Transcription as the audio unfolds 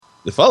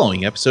The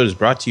following episode is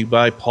brought to you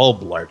by Paul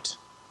Blart.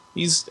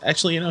 He's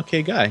actually an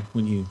okay guy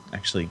when you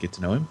actually get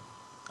to know him.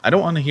 I don't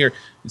want to hear...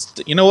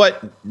 You know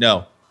what?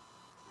 No.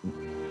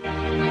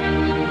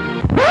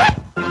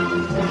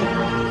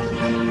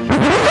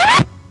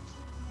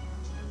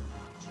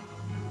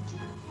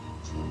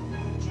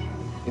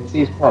 If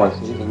these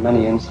policies, in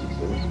many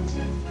instances,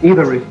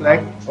 either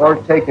reflect or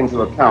take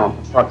into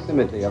account the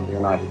proximity of the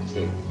United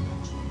States.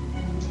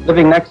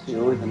 Living next to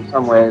you is in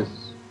some ways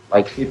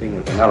like sleeping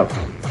with an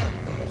elephant.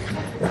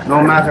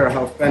 No matter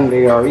how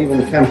friendly or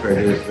even tempered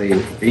is the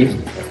beast,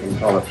 if I can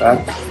call it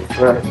that,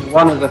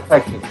 one is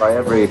affected by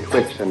every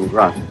twitch and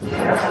grunt.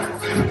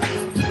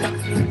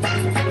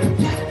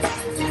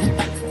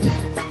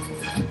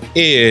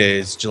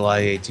 It's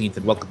July 18th,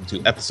 and welcome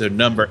to episode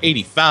number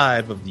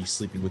 85 of the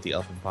Sleeping with the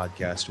Elephant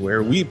podcast,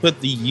 where we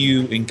put the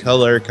U in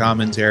color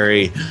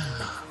commentary.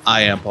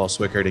 I am Paul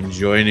Swickert, and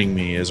joining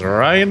me is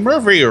Ryan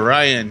Murphy.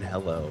 Ryan,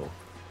 hello.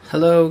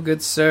 Hello,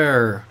 good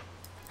sir.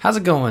 How's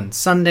it going?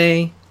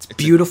 Sunday. It's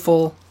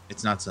beautiful.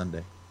 It's not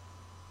Sunday.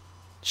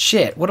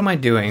 Shit, what am I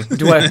doing?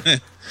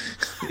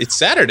 It's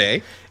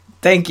Saturday.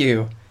 Thank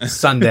you.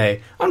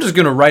 Sunday. I'm just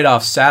going to write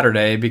off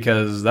Saturday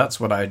because that's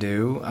what I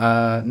do.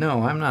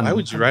 No, I'm not. Why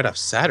would you write off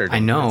Saturday? I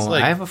know.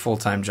 Like I have a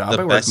full-time job.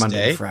 I work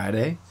Monday to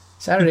Friday.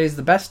 Saturday is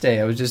the best day.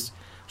 I was just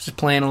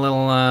playing a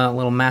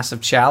little massive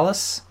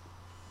chalice.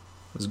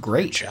 It was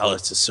great.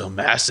 Chalice is so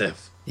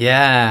massive.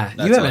 Yeah.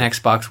 You have an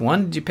Xbox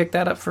One. Did you pick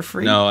that up for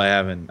free? No, I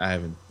haven't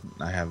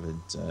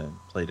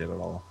played it at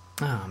all.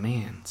 Oh,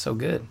 man. So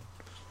good.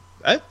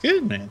 That's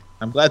good, man.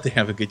 I'm glad they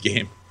have a good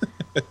game.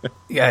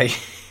 Yeah.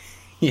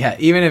 Yeah,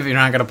 even if you're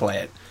not going to play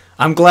it.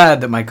 I'm glad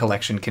that my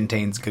collection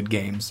contains good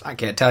games. I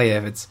can't tell you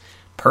if it's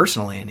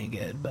personally any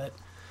good, but...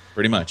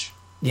 Pretty much.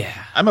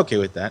 Yeah. I'm okay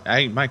with that.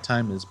 My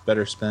time is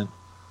better spent...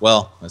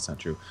 Well, that's not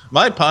true.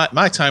 My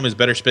time is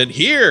better spent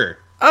here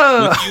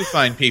with you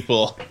fine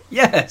people.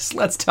 Yes,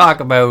 let's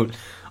talk about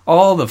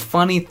all the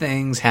funny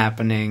things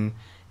happening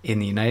in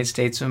the United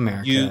States of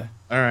America.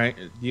 All right.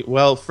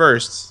 Well,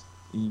 first,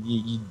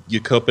 you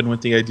coping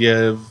with the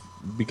idea of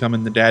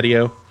becoming the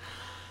daddy-o?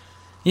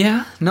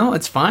 Yeah, no,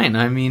 it's fine.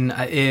 I mean,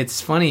 it's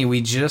funny.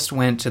 We just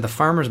went to the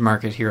farmer's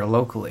market here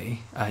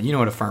locally. You know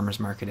what a farmer's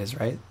market is,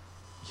 right?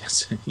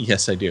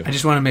 Yes, I do. I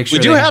just want to make sure.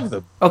 We do have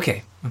them.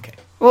 Okay.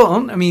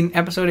 Well, I mean,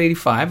 episode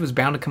 85 was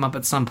bound to come up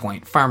at some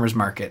point. Farmer's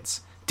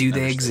markets. Do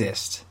they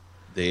exist?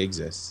 They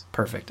exist.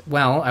 Perfect.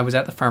 Well, I was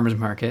at the farmer's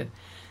market,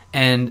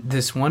 and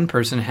this one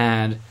person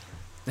had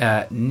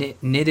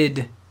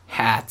knitted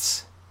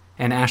hats.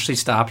 And Ashley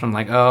stopped. I'm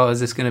like, oh,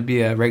 is this going to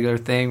be a regular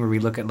thing where we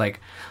look at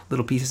like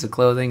little pieces of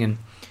clothing? And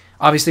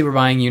obviously, we're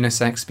buying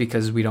unisex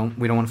because we don't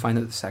want to find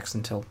out the sex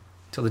until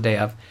the day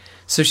of.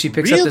 So she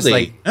picks up this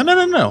like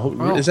no.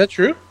 Oh. Is that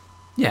true?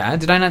 Yeah.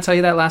 Did I not tell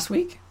you that last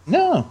week?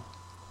 No.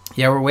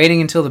 Yeah, we're waiting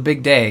until the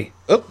big day.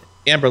 Oh,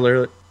 Amber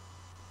Alert.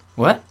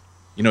 What?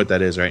 You know what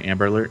that is, right?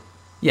 Amber Alert.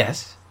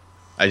 Yes.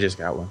 I just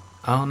got one.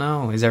 Oh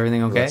no, is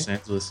everything okay? Los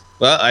Angeles.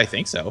 Well, I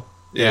think so.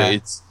 Yeah.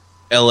 It's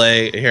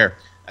L.A. Here.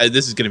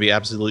 This is going to be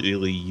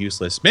absolutely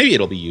useless. Maybe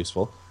it'll be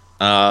useful.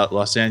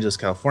 Los Angeles,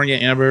 California,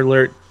 Amber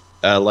Alert,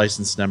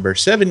 license number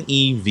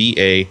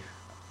 7EVA.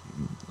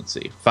 Let's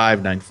see,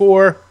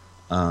 594.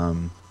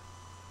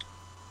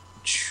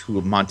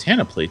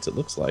 Montana plates, it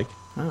looks like.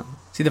 Oh.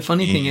 See, the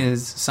funny thing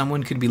is,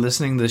 someone could be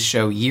listening to this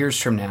show years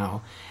from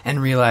now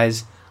and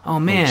realize, oh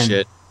man,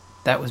 shit.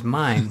 That was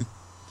mine.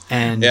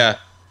 And yeah,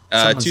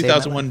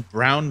 2001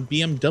 brown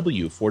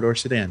BMW 4-door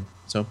sedan.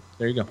 So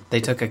there you go. They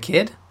took a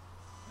kid?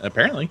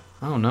 Apparently.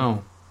 Oh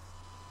no.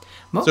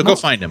 So go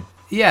find him.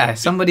 Yeah,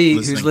 somebody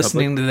who's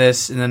listening to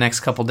this in the next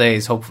couple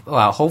days,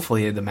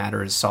 hopefully the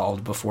matter is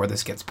solved before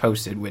this gets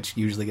posted, which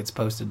usually gets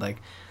posted like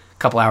a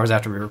couple hours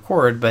after we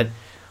record, but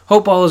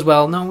hope all is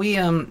well. No, we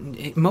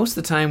most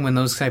of the time when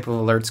those type of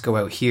alerts go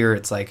out here,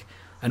 it's like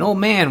an old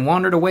man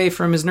wandered away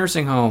from his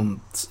nursing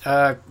home.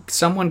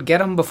 Someone get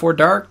him before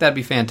dark. That'd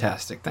be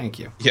fantastic. Thank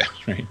you. Yeah,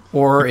 right.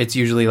 Or it's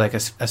usually like a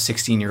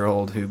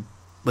 16-year-old who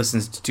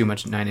listens to too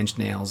much Nine Inch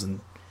Nails and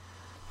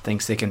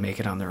thinks they can make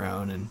it on their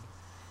own and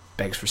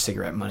begs for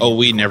cigarette money. Oh,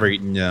 we never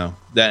know.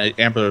 That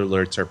Amber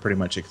Alerts are pretty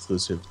much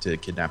exclusive to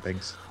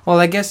kidnappings. Well,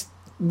 I guess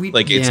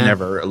it's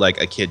never like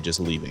a kid just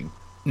leaving.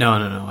 No.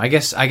 I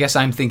guess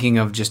I'm thinking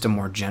of just a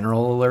more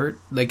general alert.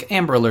 Like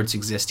Amber Alerts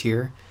exist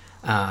here.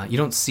 You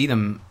don't see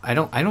them. I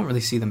don't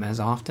really see them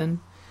as often.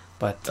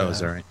 But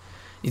is that right?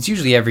 It's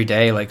usually every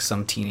day. Like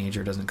some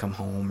teenager doesn't come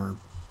home, or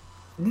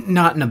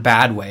not in a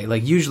bad way.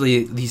 Like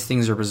usually these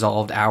things are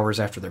resolved hours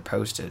after they're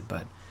posted,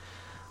 but.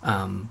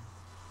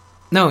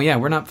 No, yeah,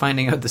 we're not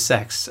finding out the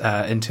sex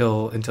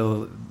until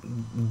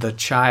the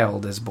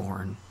child is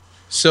born.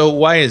 So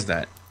why is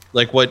that?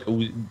 Like, what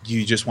do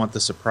you just want the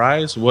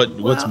surprise?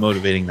 What's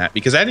motivating that?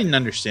 Because I didn't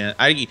understand.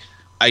 I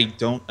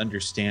don't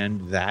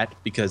understand that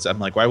because I'm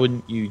like, why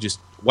wouldn't you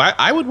just? Why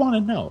I would want to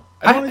know.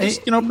 I want to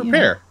just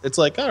prepare. It's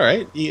like, all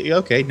right,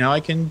 okay, now I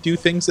can do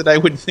things that I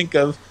wouldn't think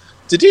of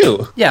to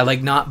do. Yeah,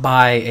 like not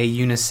buy a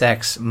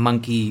unisex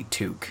monkey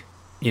toque.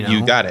 You know,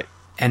 you got it.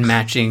 and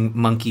matching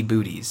monkey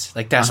booties.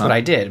 Like, that's what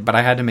I did, but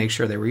I had to make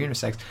sure they were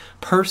unisex.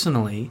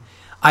 Personally,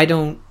 I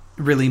don't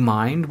really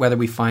mind whether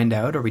we find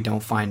out or we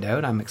don't find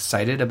out. I'm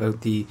excited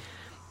about the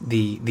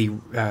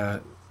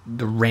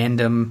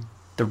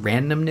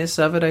randomness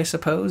of it, I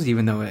suppose,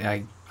 even though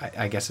I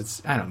guess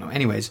it's, I don't know.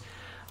 Anyways,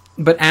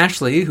 but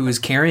Ashley, who is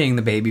carrying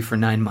the baby for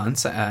 9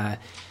 months, wanted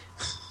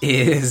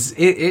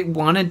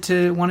it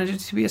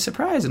to be a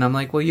surprise. And I'm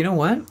like, well, you know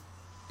what?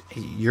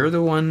 You're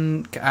the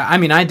one. I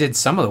mean, I did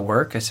some of the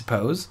work, I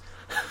suppose,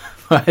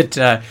 but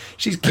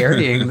she's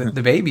carrying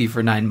the baby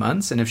for 9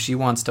 months. And if she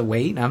wants to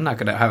wait, I'm not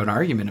going to have an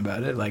argument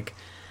about it. Like,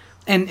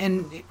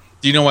 and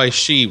do you know why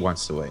she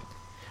wants to wait?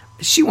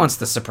 She wants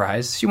the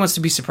surprise. She wants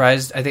to be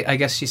surprised. I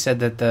guess she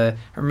said that the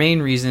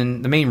main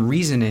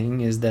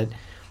reasoning is that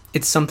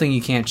it's something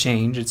you can't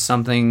change. It's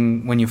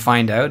something, when you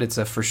find out, it's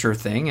a for sure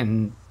thing,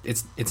 and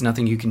it's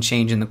nothing you can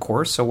change in the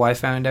course. So why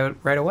find out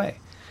right away?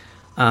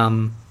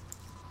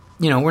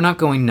 We're not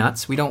going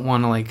nuts. We don't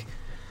want to like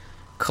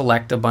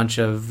collect a bunch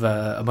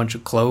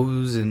of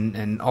clothes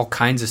and all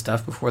kinds of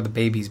stuff before the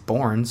baby's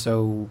born.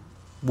 So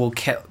we'll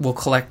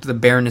collect the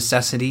bare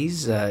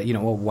necessities. A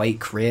white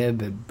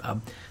crib, a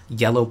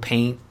yellow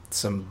paint,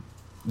 some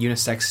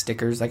unisex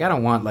stickers. Like, I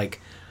don't want like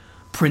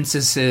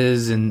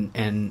princesses and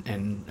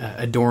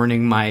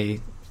adorning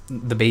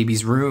the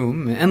baby's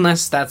room,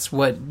 unless that's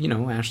what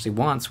Ashley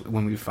wants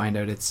when we find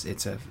out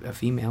it's a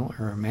female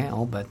or a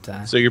male.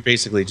 But so you're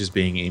basically just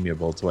being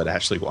amiable to what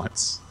Ashley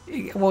wants.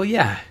 Well,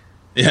 yeah.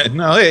 Yeah.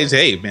 No.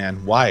 Hey,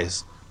 man,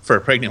 wise for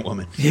a pregnant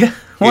woman. Yeah.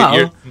 Well,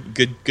 you're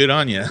good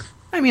on you.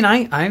 I mean,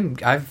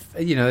 I've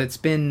it's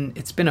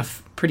been a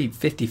pretty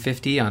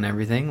 50-50 on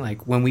everything.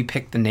 Like, when we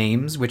pick the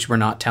names, which we're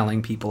not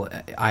telling people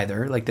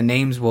either, like the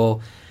names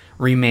will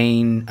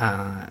remain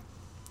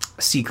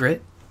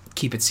secret.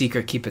 Keep it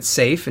secret, keep it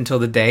safe until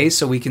the day,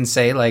 so we can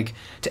say like,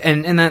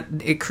 and that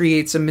it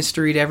creates a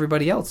mystery to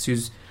everybody else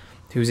who's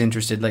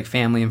interested, like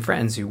family and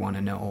friends who want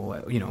to know,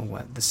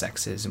 what the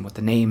sex is and what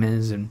the name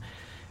is and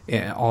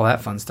all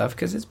that fun stuff,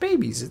 because it's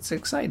babies. It's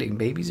exciting.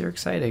 Babies are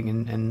exciting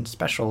and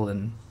special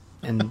and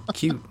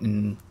cute.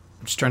 And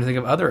I'm just trying to think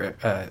of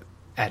other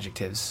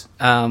adjectives.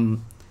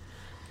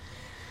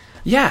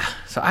 Yeah.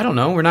 So I don't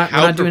know. We're not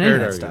doing any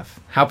of that stuff.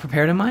 How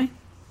prepared am I?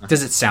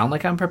 Does it sound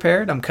like I'm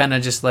prepared? I'm kind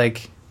of just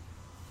like,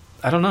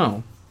 I don't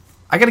know.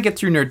 I got to get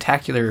through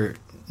Nerdtacular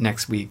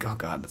next week. Oh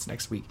God, that's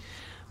next week.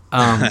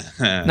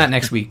 Not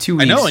next week. 2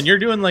 weeks. I know, and you're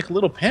doing like a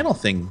little panel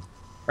thing,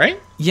 right?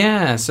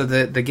 Yeah. So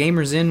the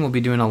Gamers Inn will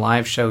be doing a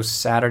live show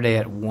Saturday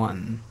at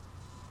 1.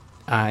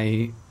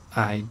 I'm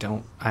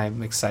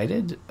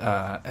excited,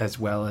 as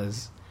well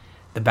as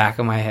the back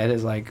of my head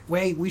is like,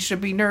 wait, we should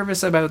be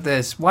nervous about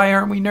this. Why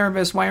aren't we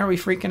nervous? Why aren't we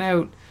freaking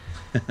out?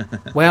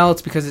 Well,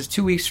 it's because it's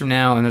 2 weeks from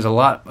now, and there's a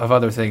lot of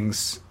other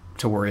things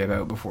to worry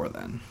about before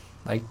then,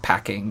 like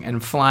packing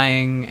and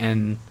flying,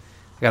 and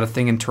I got a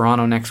thing in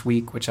Toronto next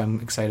week, which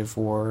I'm excited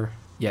for,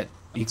 yet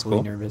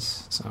equally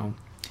nervous. So,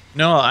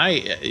 no,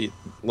 I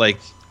like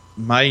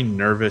my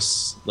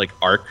nervous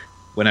arc.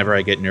 Whenever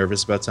I get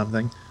nervous about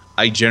something,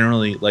 I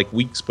generally, like,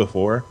 weeks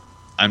before,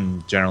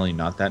 I'm generally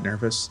not that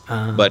nervous,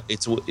 but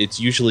it's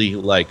usually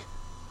like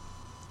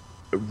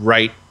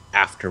right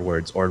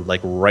afterwards or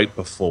like right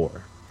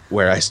before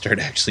where I start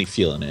actually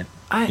feeling it.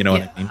 What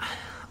I mean?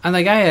 And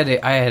like I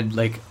had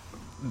like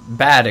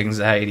bad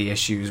anxiety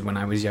issues when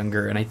I was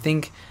younger, and I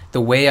think the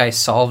way I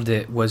solved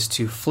it was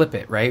to flip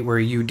it, right? Where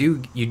you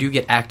do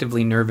get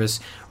actively nervous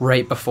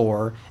right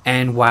before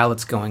and while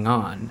it's going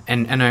on.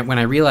 And when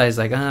I realized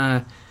like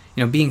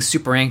being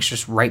super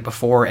anxious right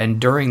before and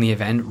during the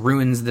event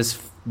ruins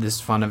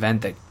this fun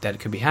event that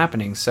could be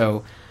happening.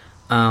 So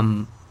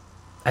I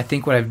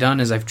think what I've done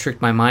is I've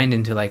tricked my mind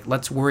into like,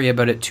 let's worry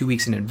about it 2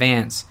 weeks in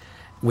advance,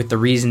 with the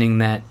reasoning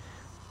that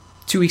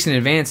 2 weeks in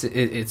advance,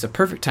 it's a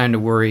perfect time to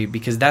worry,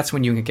 because that's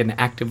when you can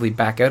actively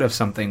back out of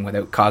something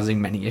without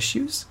causing many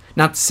issues.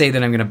 Not to say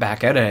that I'm going to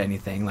back out of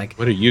anything. Like,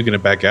 what are you going to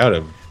back out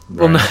of?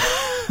 Well, no,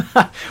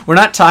 we're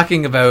not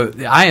talking about.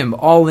 I am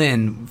all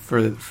in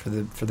for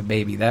the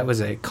baby. That was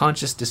a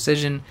conscious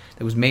decision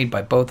that was made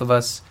by both of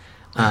us.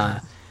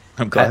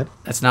 I'm glad.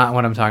 That's not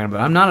what I'm talking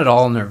about. I'm not at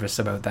all nervous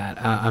about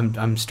that.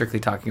 I'm strictly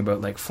talking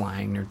about like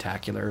flying,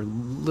 Nerdtacular,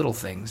 little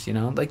things.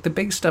 Like the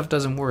big stuff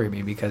doesn't worry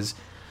me, because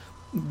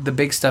the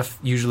big stuff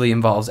usually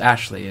involves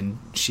Ashley, and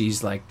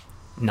she's like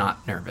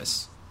not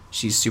nervous.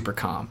 She's super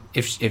calm.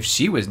 If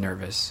she was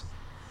nervous,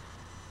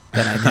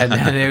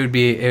 then it would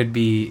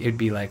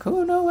be like,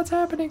 oh no, what's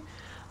happening?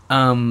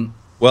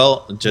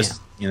 Well,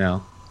 just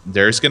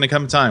there's going to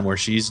come a time where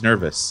she's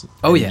nervous.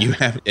 Oh yeah, you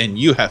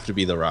have to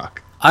be the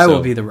rock. I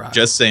will be the rock.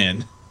 Just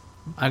saying.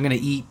 I'm going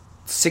to eat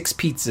 6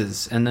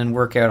 pizzas and then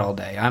work out all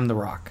day. I'm the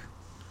rock.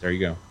 There you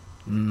go.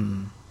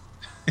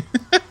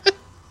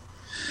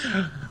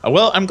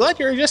 Well, I'm glad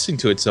you're adjusting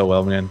to it so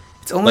well, man.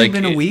 It's only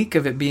been a week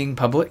of it being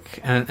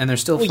public, and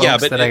there's still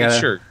folks that I got.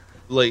 Sure.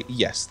 Like,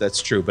 yes,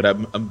 that's true,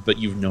 but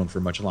you've known for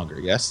much longer,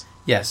 yes?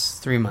 Yes,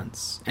 3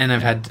 months, and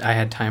I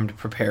had time to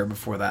prepare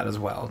before that as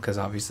well, because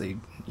obviously,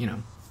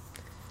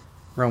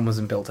 Rome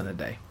wasn't built in a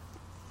day.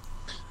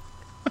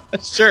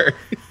 Sure.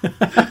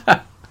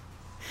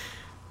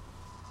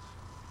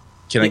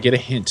 Can I get a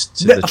hint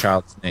to the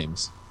child's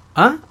names?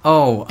 Huh?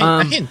 Oh,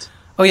 a hint.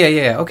 Oh,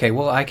 yeah. Okay,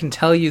 well, I can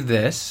tell you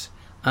this.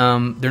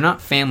 They're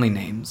not family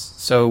names.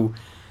 So,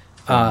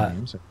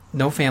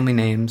 no family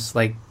names.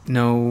 Like,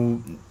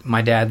 no,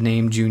 my dad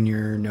named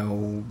Junior,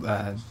 no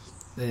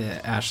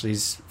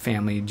Ashley's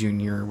family,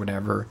 Junior,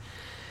 whatever.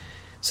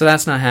 So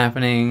that's not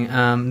happening.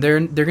 They're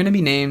going to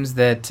be names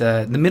that...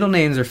 the middle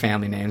names are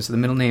family names. So the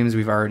middle names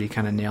we've already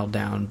kind of nailed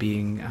down,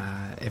 being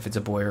if it's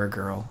a boy or a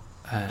girl.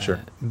 Sure.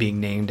 Being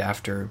named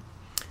after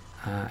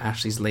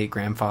Ashley's late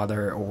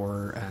grandfather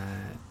or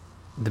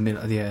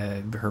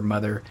her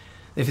mother.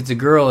 If it's a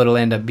girl, it'll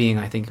end up being,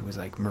 I think it was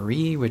like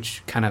Marie,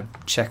 which kind of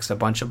checks a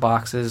bunch of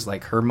boxes,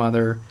 like her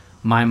mother,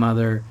 my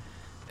mother,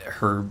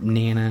 her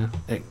Nana,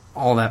 like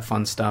all that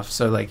fun stuff.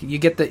 So like you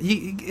get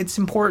it's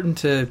important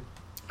to...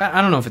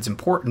 I don't know if it's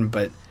important,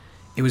 but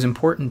it was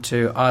important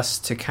to us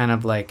to kind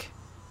of like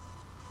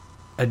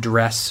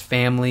address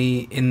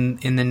family in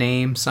the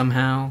name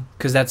somehow,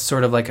 because that's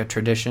sort of like a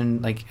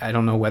tradition. Like, I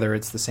don't know whether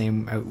it's the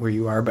same where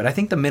you are, but I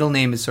think the middle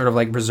name is sort of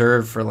like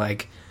reserved for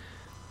like,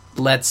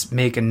 let's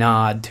make a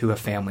nod to a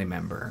family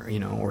member,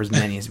 or as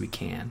many as we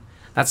can.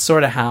 That's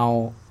sort of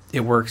how it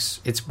works.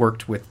 It's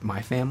worked with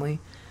my family.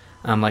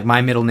 Like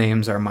my middle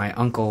names are my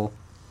uncle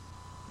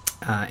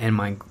and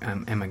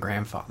my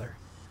grandfather,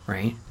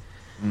 right?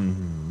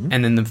 Mm-hmm.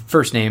 And then the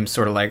first name's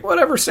sort of like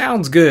whatever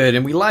sounds good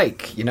and we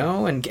like,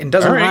 and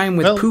doesn't rhyme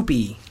with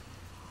poopy.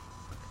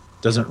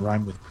 Doesn't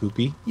rhyme with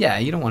poopy? Yeah,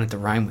 you don't want it to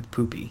rhyme with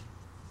poopy.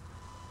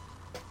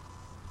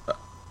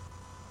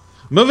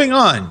 Moving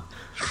on,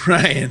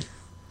 Ryan.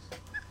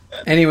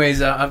 Anyways,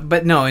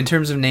 but no, in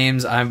terms of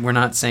names, we're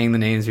not saying the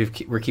names.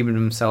 We're keeping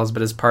them themselves,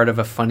 but as part of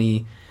a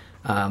funny,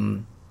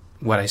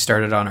 what I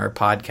started on our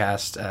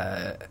podcast,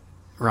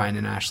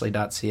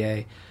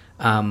 RyanandAshley.ca,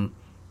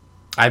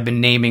 I've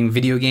been naming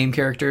video game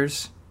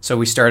characters. So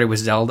we started with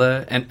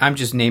Zelda, and I'm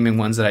just naming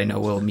ones that I know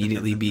will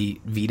immediately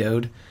be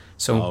vetoed.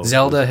 So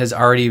Zelda has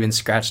already been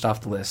scratched off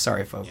the list.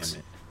 Sorry, folks.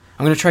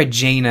 I'm going to try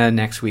Jaina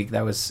next week.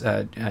 That was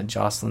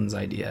Jocelyn's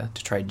idea,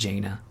 to try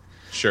Jaina.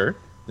 Sure,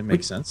 that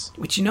makes sense.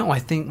 Which I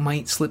think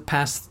might slip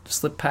past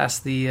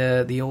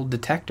the old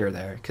detector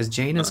there, because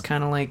Jaina's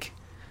kind of like,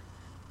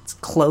 it's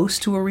close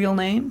to a real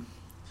name.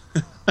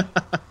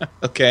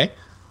 Okay.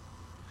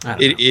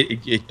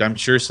 I'm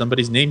sure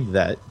somebody's named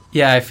that.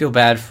 Yeah, I feel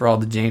bad for all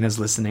the Jainas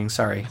listening.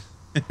 Sorry.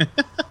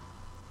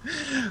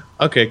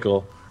 Okay,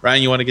 cool.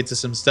 Ryan, you want to get to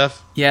some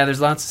stuff? Yeah,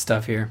 there's lots of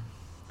stuff here.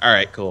 All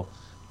right, cool.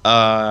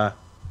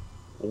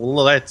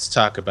 Let's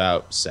talk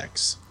about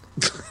sex.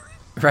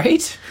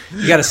 Right?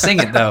 You got to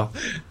sing it, though.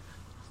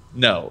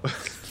 No.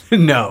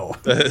 No.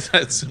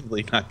 That's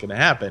simply not going to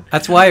happen.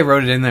 That's why I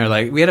wrote it in there.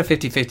 Like, we had a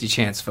 50-50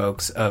 chance,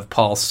 folks, of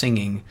Paul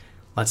singing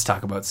Let's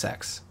Talk About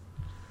Sex.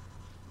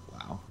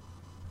 Wow.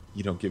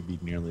 You don't give me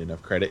nearly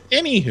enough credit.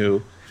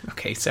 Anywho.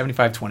 Okay,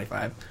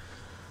 75-25.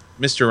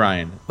 Mr.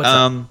 Ryan, what's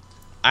up?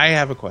 I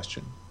have a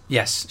question.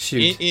 Yes,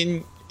 shoot.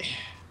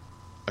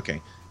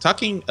 Okay,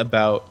 talking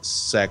about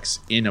sex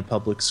in a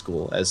public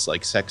school as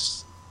like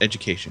sex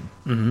education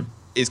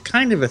is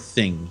kind of a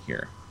thing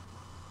here.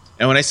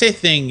 And when I say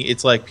thing,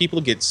 it's like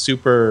people get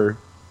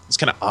it's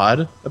kind of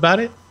odd about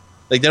it.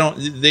 Like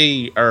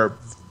they are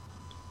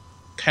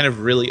kind of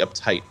really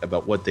uptight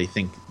about what they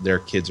think their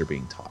kids are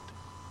being taught.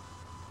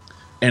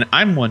 And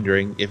I'm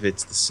wondering if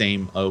it's the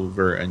same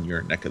over in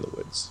your neck of the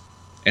woods.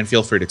 And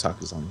feel free to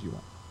talk as long as you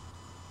want.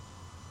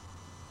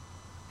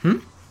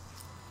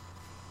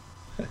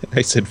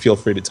 I said feel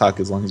free to talk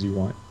as long as you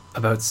want.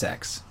 About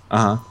sex.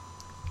 Uh-huh.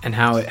 And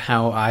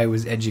how I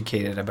was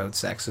educated about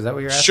sex. Is that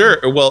what you're asking? Sure.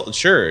 Well,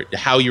 sure.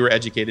 How you were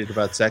educated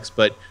about sex,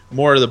 but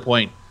more to the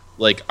point,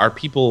 like, are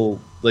people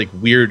like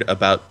weird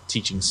about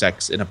teaching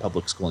sex in a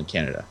public school in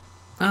Canada?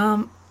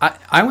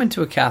 I went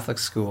to a Catholic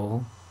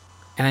school,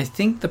 and I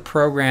think the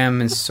program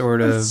is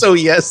sort of... So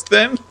yes,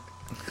 then?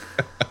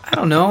 I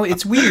don't know.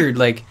 It's weird.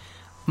 Like,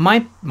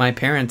 my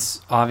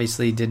parents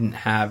obviously didn't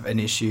have an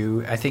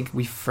issue. I think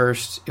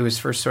it was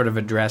first sort of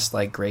addressed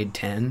like grade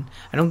 10.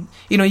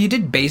 You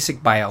did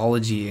basic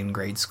biology in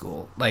grade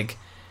school. Like,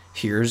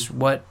 here's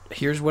what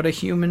a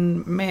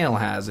human male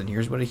has, and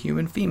here's what a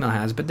human female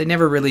has. But they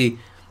never really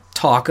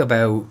talk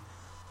about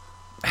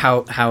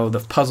how the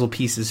puzzle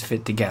pieces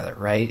fit together,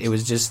 right? It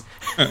was just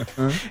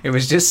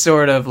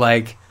sort of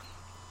like,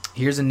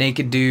 here's a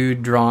naked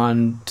dude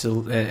drawn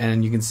to,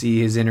 and you can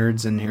see his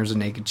innards, and here's a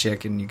naked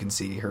chick, and you can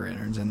see her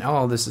innards, and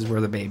this is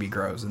where the baby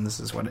grows, and this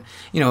is what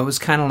it was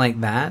kind of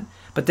like that.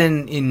 But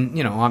then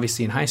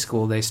obviously in high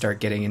school they start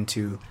getting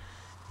into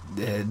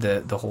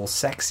the whole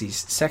sexy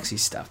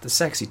stuff, the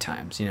sexy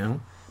times,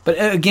 But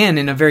again,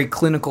 in a very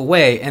clinical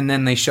way, and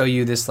then they show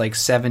you this like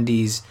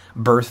 70s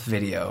birth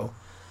video.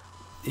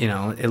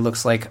 It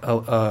looks like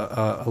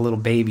a little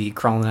baby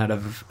crawling out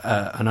of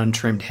an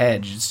untrimmed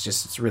hedge.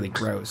 It's really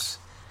gross.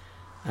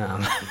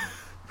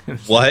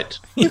 What?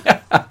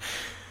 Yeah.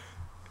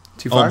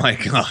 Too far? Oh my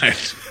god.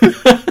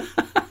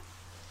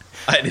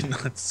 I did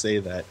not say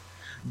that.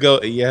 Go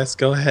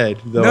ahead.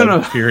 Though No.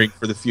 I'm fearing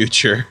for the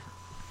future.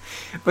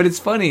 But it's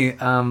funny.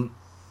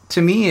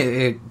 To me,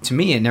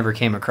 it never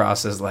came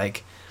across as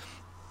like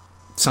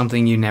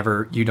something you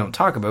don't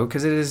talk about,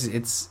 because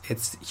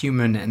it's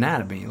human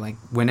anatomy. Like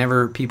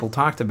whenever people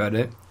talked about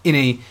it in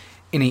a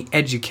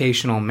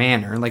educational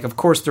manner, like of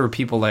course there were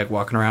people like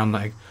walking around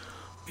like,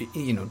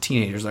 you know,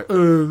 teenagers like,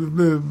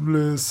 blah,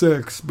 blah,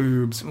 sex,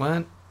 boobs.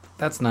 What?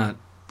 That's not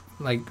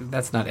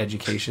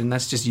education.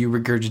 That's just you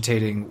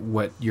regurgitating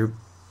what you're,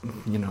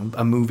 you know,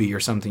 a movie or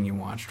something you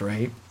watched,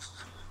 right?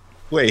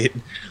 Wait,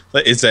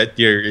 is that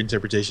your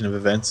interpretation of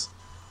events?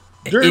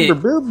 The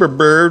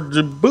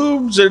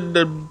boobs and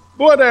the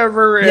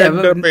whatever, and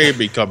the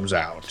baby comes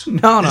out.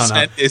 No.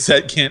 Is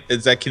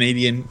that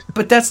Canadian?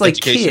 But that's like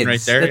education kids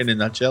right there in a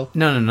nutshell.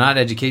 No, not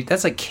education.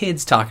 That's like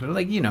kids talking.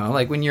 Like, you know,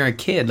 like when you're a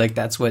kid, like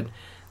that's what,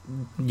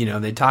 you know,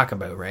 they talk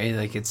about, right?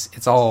 Like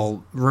it's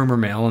all rumor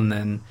mill, and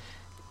then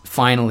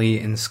finally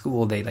in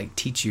school they like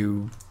teach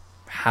you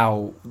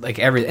how, like,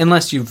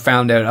 unless you've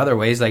found out other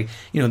ways, like,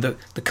 you know,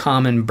 the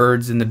common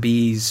birds and the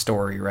bees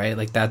story, right?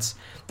 Like that's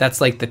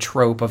like the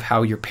trope of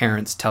how your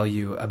parents tell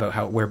you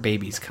about where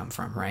babies come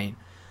from, right?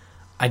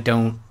 I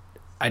don't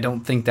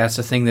think that's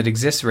a thing that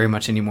exists very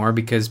much anymore,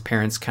 because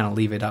parents kind of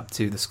leave it up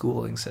to the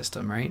schooling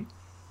system, right?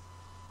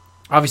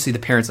 Obviously the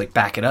parents like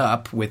back it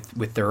up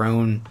with their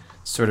own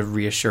sort of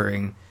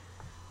reassuring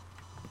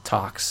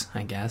talks,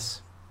 I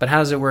guess. But how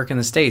does it work in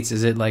the States?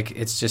 Is it like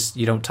it's just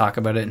you don't talk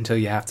about it until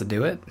you have to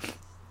do it?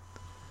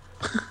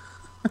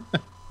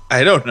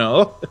 I don't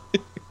know.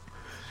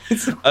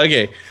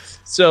 Okay,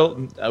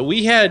 so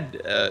we had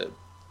a.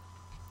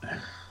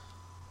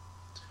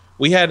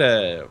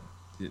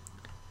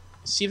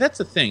 See, that's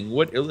the thing.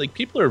 What, like,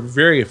 people are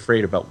very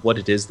afraid about what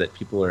it is that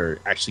people are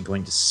actually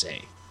going to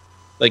say.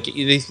 Like,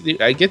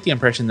 I get the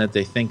impression that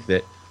they think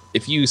that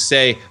if you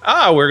say,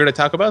 we're going to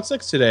talk about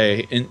sex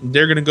today, and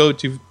they're going to go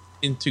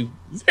into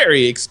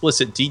very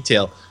explicit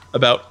detail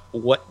about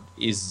what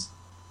is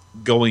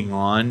going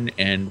on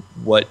and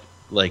what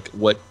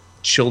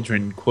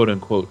children, quote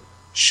unquote,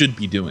 should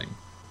be doing.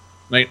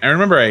 Like, I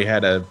remember I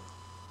had a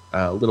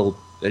little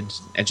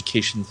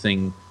education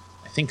thing,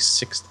 I think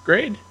 6th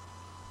grade.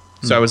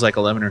 So I was like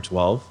 11 or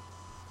 12.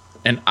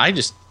 And I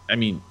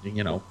mean,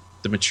 you know,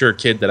 the mature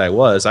kid that I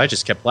was, I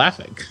just kept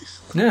laughing.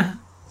 Yeah.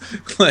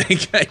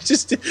 Like, I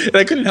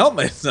couldn't help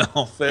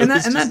myself. And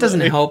that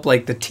doesn't help,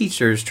 like, the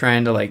teachers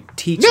trying to, like,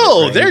 teach.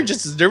 No, it, right? They're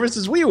just as nervous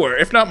as we were,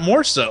 if not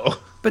more so.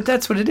 But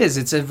that's what it is.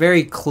 It's a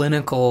very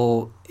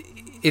clinical.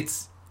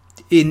 It's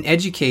in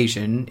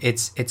education.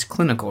 It's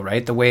clinical,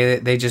 right? The way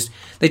that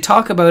they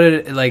talk about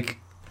it, like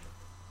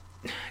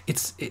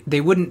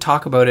they wouldn't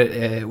talk about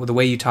it the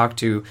way you talk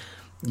to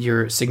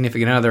your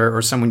significant other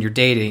or someone you're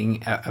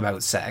dating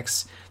about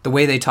sex. The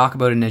way they talk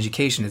about it in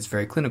education is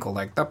very clinical.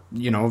 Like, I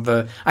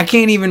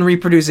can't even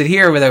reproduce it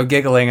here without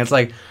giggling. It's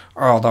like,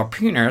 oh, the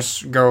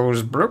penis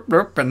goes bloop,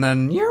 bloop, and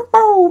then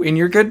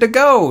you're good to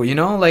go. You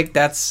know, like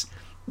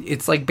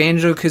it's like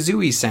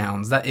Banjo-Kazooie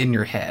sounds that in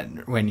your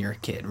head when you're a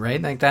kid,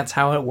 right? Like, that's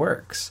how it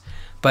works.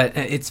 But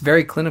it's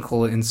very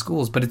clinical in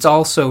schools, but it's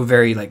also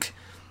very, like,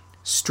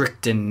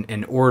 strict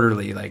and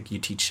orderly. Like, you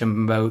teach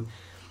them about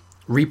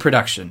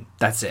reproduction.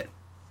 That's it.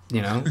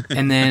 You know,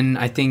 and then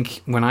I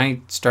think when I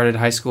started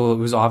high school, it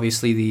was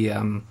obviously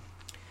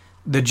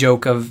the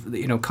joke of,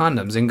 you know,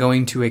 condoms, and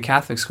going to a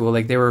Catholic school,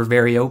 like, they were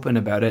very open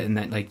about it, and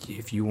that, like,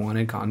 if you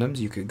wanted condoms,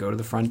 you could go to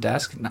the front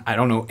desk. I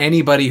don't know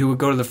anybody who would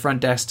go to the front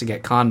desk to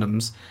get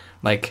condoms,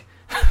 like,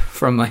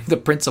 from, like, the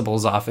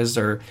principal's office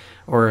or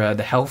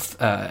the health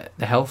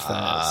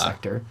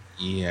sector.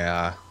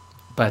 Yeah.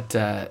 But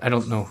I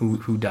don't know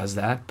who does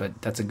that,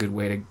 but that's a good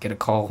way to get a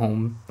call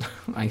home,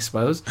 I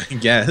suppose. I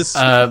guess.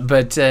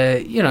 But,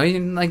 you know,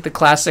 like the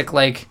classic,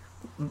 like,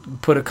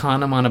 put a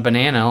condom on a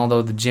banana,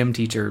 although the gym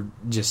teacher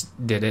just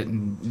did it.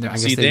 And I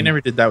guess they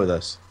never did that with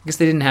us. I guess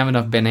they didn't have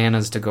enough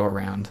bananas to go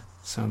around,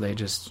 so they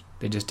just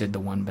did the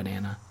one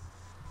banana.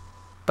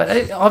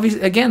 But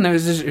obviously, again,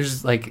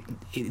 there's like,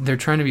 they're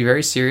trying to be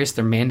very serious.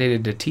 They're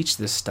mandated to teach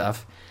this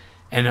stuff.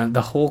 And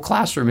the whole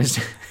classroom is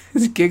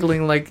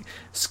giggling like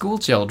school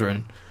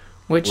children,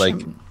 which, like,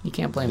 you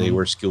can't blame them. They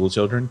were school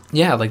children?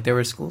 Yeah, like they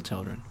were school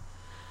children.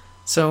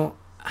 So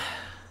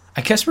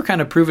I guess we're kind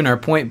of proving our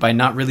point by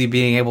not really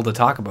being able to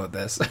talk about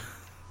this.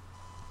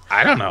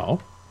 I don't know.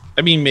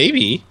 I mean,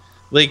 maybe.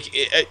 Like,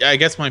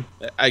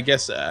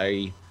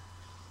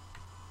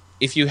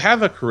 if you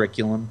have a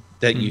curriculum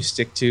that you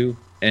stick to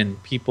and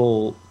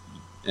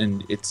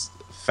it's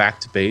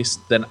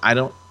fact-based, then I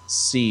don't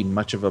see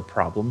much of a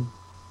problem.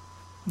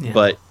 Yeah.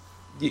 But,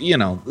 you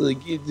know, like,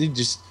 it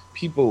just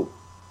people,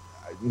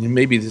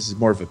 maybe this is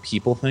more of a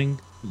people thing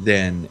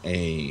than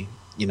a,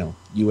 you know,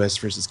 U.S.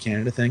 versus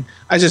Canada thing.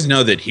 I just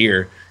know that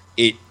here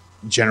it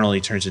generally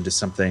turns into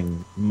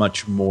something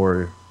much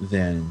more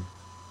than.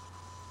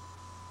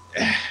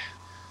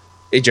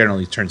 It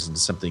generally turns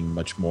into something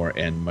much more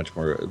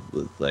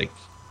like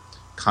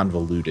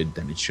convoluted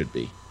than it should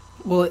be.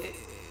 Well,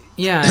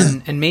 yeah,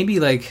 and maybe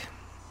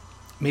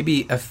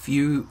a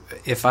few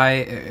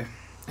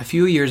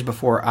years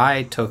before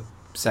I took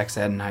sex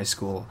ed in high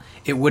school,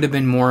 it would have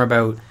been more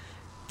about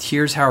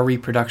here's how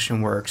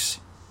reproduction works.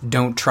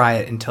 Don't try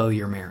it until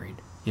you're married,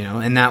 you know?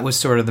 And that was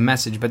sort of the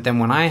message. But then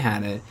when I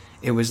had it,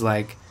 it was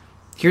like,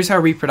 here's how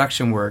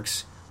reproduction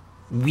works.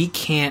 We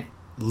can't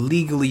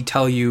legally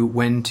tell you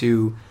when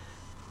to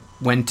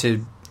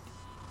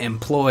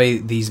employ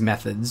these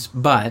methods,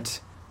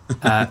 but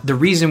the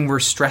reason we're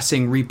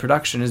stressing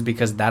reproduction is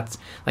because that's,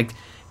 like,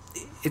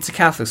 it's a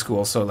Catholic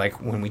school, so,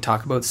 like, when we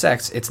talk about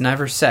sex, it's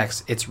never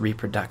sex, it's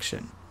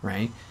reproduction,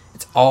 right?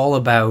 It's all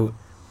about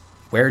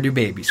where do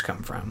babies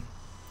come from.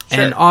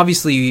 Sure. And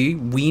obviously,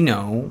 we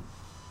know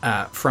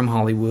from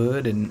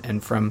Hollywood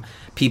and from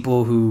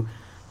people who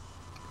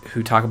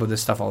talk about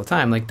this stuff all the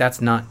time, like,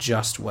 that's not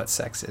just what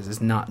sex is.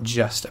 It's not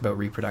just about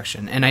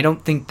reproduction. And I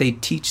don't think they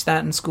teach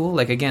that in school.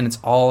 Like, again, it's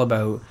all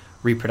about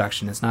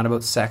reproduction. It's not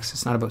about sex.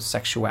 It's not about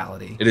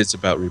sexuality. It is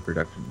about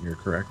reproduction. You're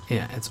correct.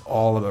 Yeah, it's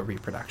all about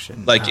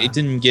reproduction. Like, it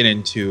didn't get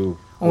into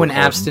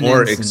abstinence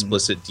more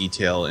explicit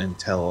detail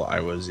until I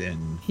was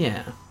in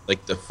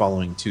like the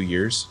following 2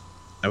 years,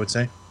 I would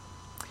say.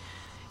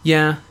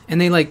 Yeah,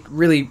 and they like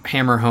really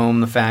hammer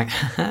home the fact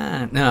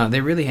that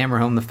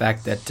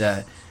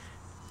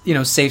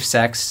safe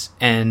sex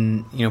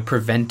and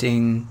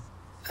preventing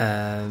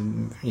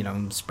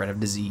spread of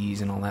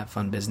disease and all that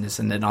fun business,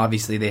 and then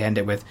obviously they end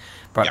it with,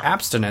 but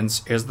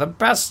abstinence is the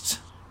best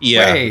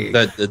way.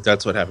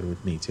 That's what happened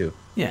with me too.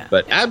 Yeah,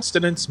 but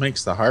abstinence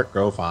makes the heart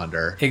grow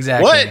fonder.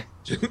 Exactly. What?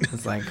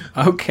 It's like,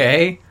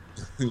 okay,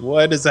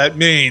 what does that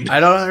mean? I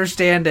don't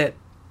understand it.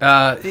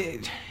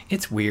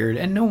 It's weird,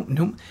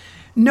 and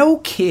no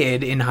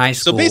kid in high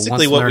school. So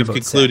basically, what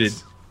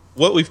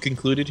we've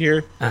concluded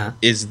here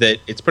is that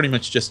it's pretty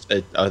much just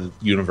a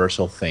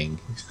universal thing.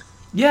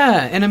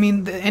 Yeah, and I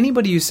mean,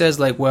 anybody who says,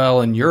 like,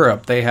 well, in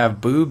Europe they have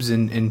boobs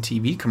in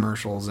TV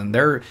commercials and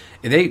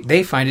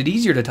they find it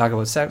easier to talk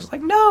about sex.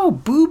 Like, no,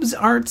 boobs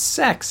aren't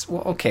sex.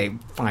 Well, okay,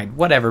 fine,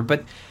 whatever.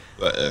 But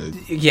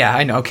yeah,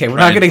 I know. Okay, we're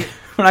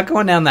not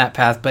going down that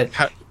path. But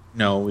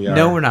no, we are.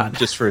 No, we're not.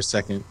 Just for a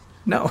second.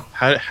 No.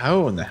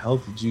 How in the hell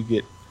did you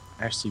get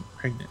Ashley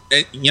pregnant?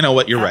 You know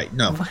what? You're right.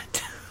 No.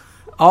 What?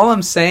 All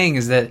I'm saying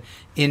is that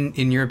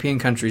in European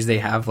countries they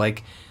have,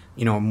 like,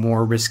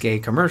 more risque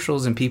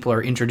commercials, and people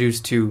are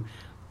introduced to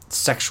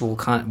sexual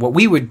what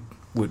we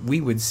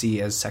would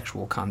see as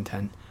sexual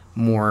content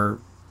more.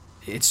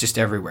 It's just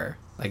everywhere.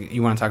 Like,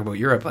 you want to talk about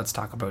Europe, let's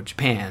talk about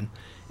Japan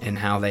and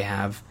how they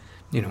have,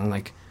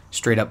 like,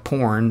 straight up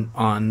porn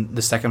on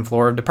the second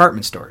floor of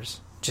department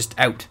stores, just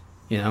out,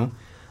 in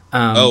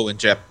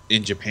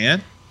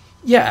Japan?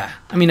 Yeah.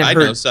 I mean, I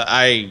know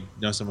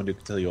someone who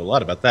can tell you a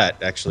lot about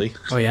that, actually.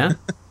 Oh, yeah?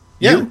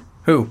 Yeah. You?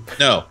 Who?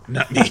 No,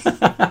 not me.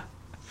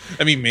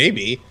 I mean,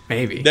 maybe.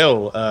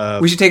 No.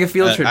 We should take a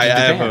field trip to Japan.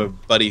 I have a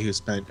buddy who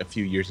spent a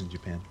few years in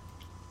Japan.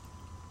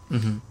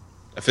 Mm-hmm.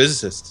 A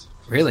physicist.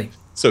 Really?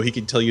 So he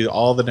can tell you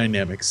all the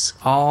dynamics.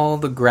 All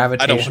the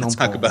gravitational I don't want to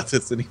talk about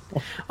this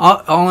anymore.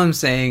 All I'm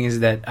saying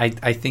is that I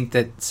think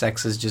that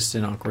sex is just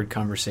an awkward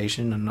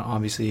conversation, and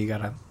obviously you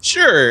gotta...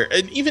 Sure,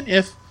 and even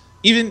if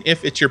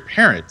it's your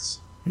parents,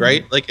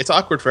 right? Mm-hmm. Like, it's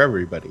awkward for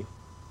everybody.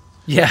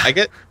 Yeah. I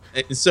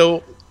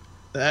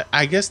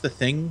guess the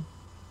thing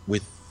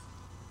with...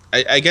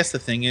 I guess the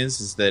thing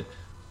is that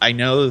I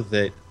know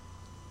that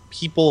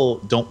people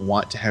don't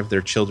want to have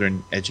their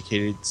children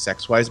educated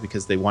sex-wise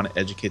because they want to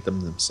educate them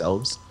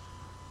themselves.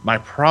 My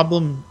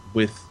problem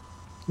with,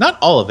 not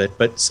all of it,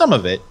 but some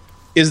of it,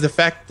 is the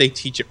fact they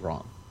teach it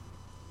wrong.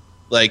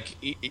 Like,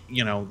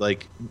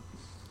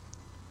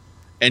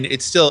 and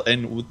it's still,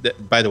 and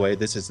by the way,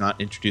 this has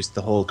not introduced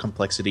the whole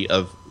complexity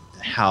of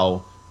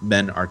how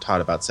men are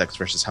taught about sex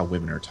versus how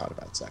women are taught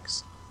about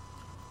sex.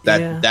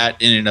 That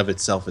in and of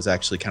itself is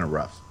actually kind of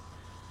rough.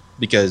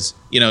 Because,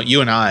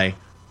 you and I,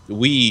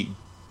 we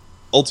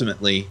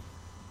ultimately,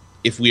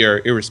 if we are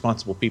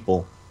irresponsible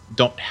people,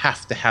 don't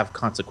have to have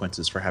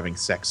consequences for having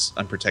sex,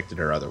 unprotected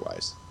or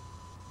otherwise.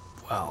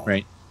 Well,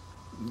 right?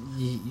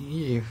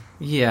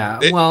 Yeah.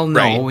 Well,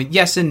 no. Right.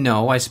 Yes and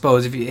no, I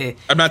suppose.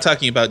 I'm not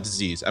talking about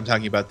disease. I'm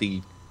talking about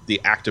the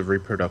act of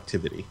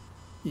reproductivity.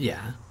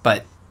 Yeah,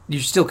 but you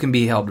still can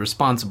be held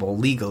responsible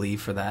legally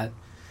for that.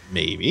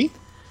 Maybe.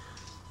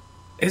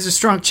 There's a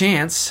strong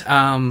chance.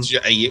 Maybe,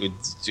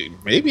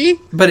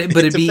 but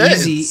it'd be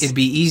easy. It'd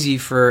be easy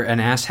for an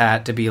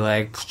asshat to be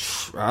like,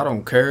 I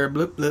don't care,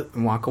 blip blip,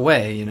 and walk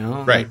away.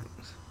 Right. Like,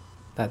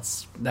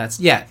 that's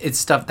it's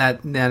stuff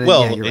that.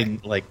 Well, yeah, you're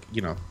right. Like,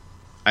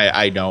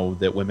 I know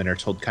that women are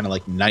told kind of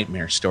like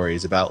nightmare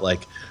stories about,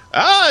 like,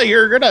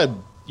 you're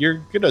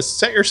gonna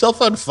set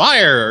yourself on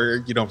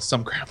fire, or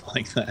some crap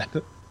like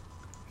that.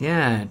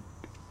 Yeah,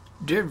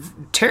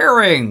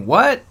 tearing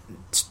what?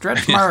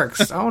 Stretch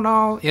marks. Oh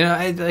no!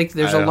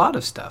 There's a lot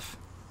of stuff.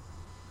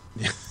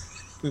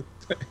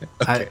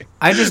 Okay.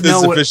 I just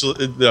know this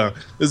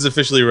has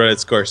officially run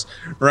its course.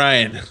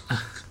 Ryan.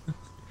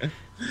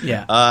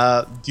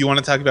 Yeah. Do you want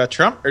to talk about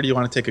Trump, or do you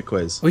want to take a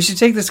quiz? We should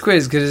take this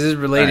quiz because it is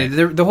related.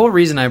 Right. The whole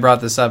reason I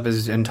brought this up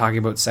is in talking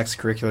about sex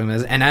curriculum,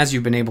 and as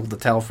you've been able to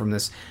tell from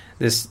this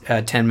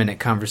 10-minute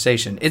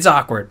conversation, it's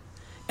awkward,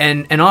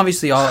 and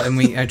obviously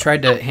I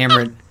tried to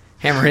hammer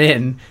hammer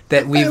in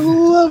that we've. I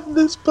love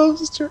this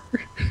poster.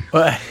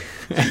 But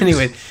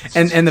anyway,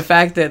 and the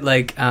fact that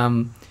like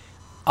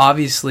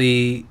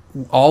obviously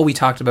all we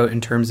talked about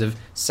in terms of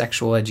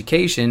sexual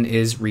education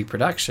is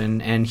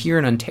reproduction, and here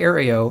in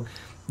Ontario,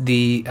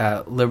 the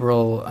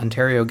Liberal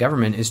Ontario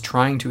government is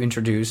trying to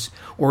introduce,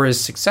 or is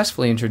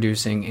successfully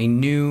introducing, a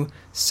new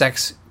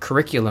sex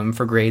curriculum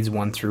for grades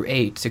 1 through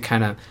 8 to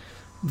kind of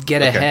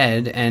get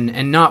ahead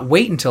and not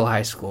wait until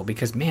high school,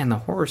 because man, the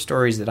horror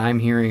stories that I'm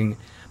hearing.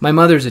 My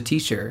mother's a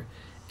teacher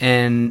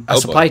and a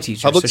supply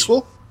teacher. Public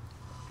school?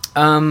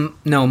 No,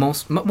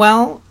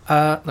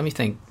 let me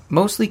think.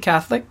 Mostly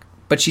Catholic,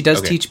 but she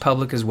does teach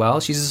public as well.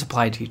 She's a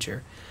supply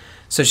teacher.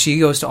 So she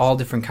goes to all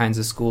different kinds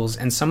of schools,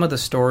 and some of the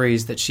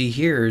stories that she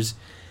hears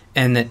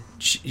and that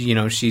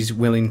she's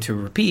willing to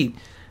repeat,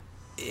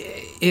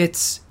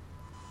 it's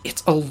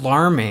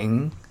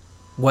alarming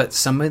what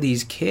some of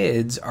these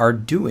kids are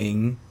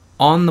doing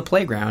on the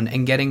playground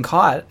and getting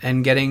caught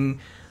and getting,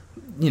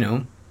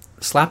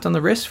 slapped on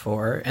the wrist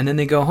for, and then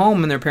they go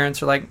home and their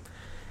parents are like,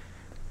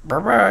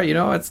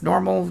 it's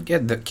normal.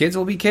 The kids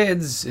will be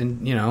kids,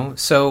 and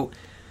so.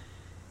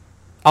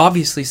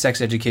 Obviously,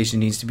 sex education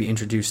needs to be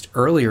introduced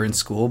earlier in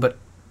school, but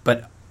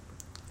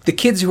the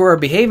kids who are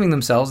behaving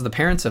themselves, the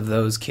parents of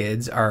those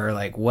kids, are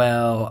like,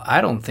 well,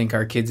 I don't think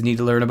our kids need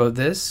to learn about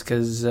this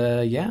because,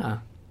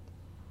 yeah.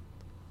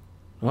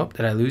 Oh,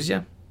 did I lose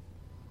you?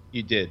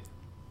 You did.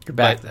 You're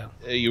back, though.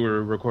 You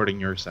were recording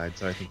your side,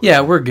 so I think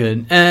we're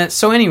good.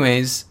 So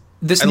anyways,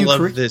 I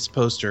love this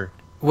poster.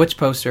 Which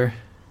poster?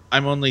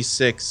 I'm only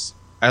 6.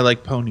 I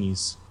like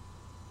ponies.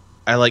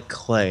 I like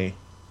clay.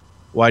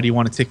 Why do you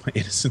want to take my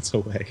innocence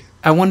away?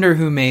 I wonder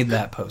who made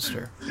that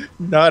poster.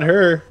 Not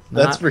her.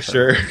 That's for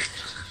sure.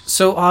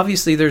 So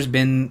obviously there's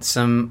been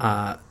some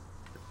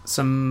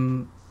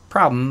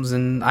problems,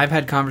 and I've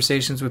had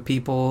conversations with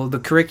people. The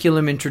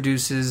curriculum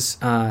introduces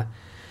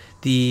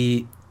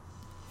the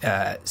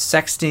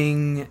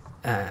sexting,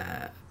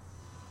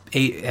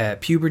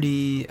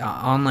 puberty,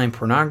 online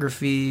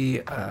pornography,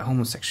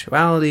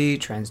 homosexuality,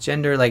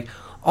 transgender, like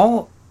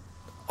all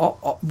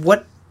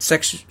what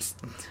sex...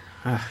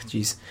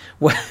 jeez.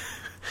 What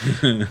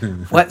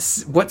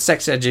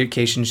sex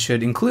education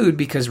should include,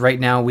 because right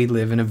now we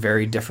live in a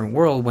very different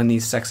world when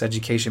these sex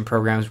education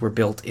programs were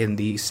built in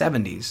the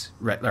 70s,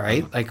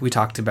 right? Like we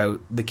talked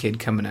about the kid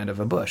coming out of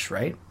a bush,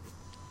 right?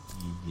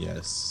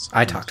 Yes.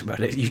 I talked about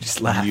it. You just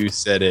laughed. You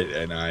said it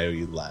and I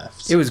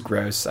laughed. It was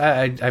gross.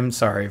 I'm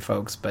sorry,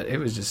 folks, but it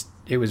was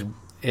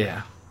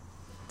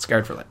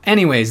scarred for life.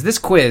 Anyways, this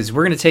quiz,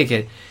 we're going to take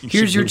it.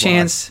 Here's your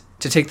chance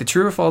to take the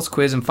true or false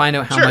quiz and find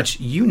out how much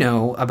you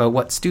know about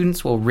what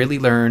students will really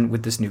learn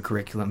with this new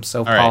curriculum.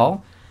 So,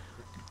 Paul,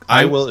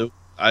 I will.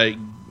 You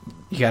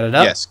got it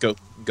up? Yes. Go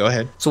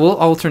ahead. So we'll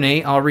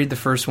alternate. I'll read the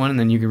first one, and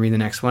then you can read the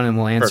next one, and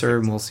we'll answer,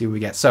 and we'll see what we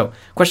get. So,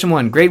 question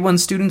 1: Grade 1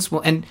 students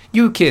will, and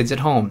you kids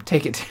at home,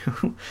 take it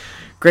too.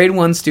 Grade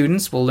 1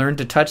 students will learn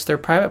to touch their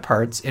private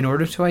parts in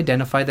order to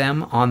identify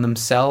them on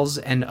themselves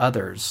and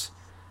others.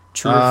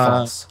 True or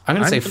false? I'm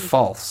going to say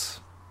false.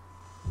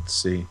 Let's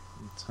see.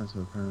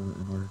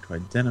 In order to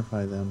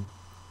identify them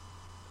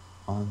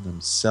on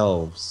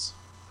themselves.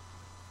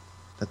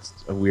 That's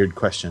a weird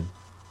question.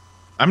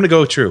 I'm going to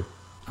go true.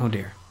 Oh,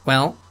 dear.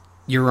 Well,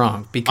 you're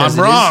wrong. Because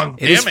I'm wrong.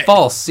 It is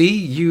false. See,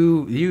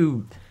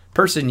 you.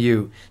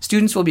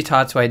 Students will be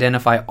taught to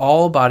identify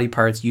all body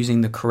parts using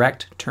the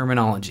correct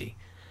terminology.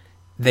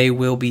 They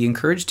will be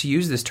encouraged to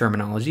use this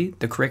terminology,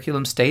 the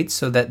curriculum states,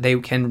 so that they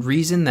can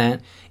reason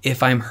that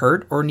if I'm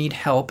hurt or need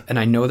help and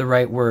I know the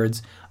right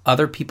words,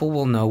 other people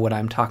will know what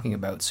I'm talking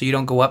about. So you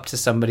don't go up to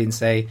somebody and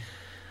say,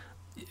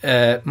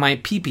 my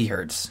pee-pee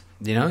hurts.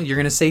 You're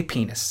going to say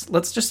penis.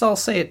 Let's just all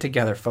say it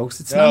together, folks.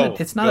 It's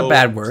not a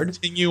bad word.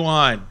 Continue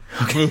on.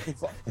 Okay.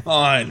 Move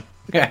on.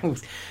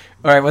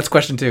 All right, what's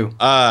question 2?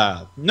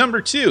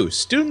 Number 2,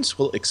 students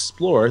will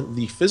explore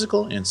the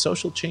physical and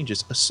social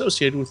changes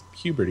associated with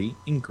puberty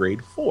in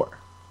grade 4.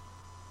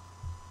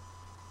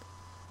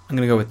 I'm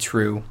going to go with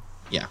true.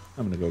 Yeah,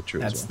 I'm going to go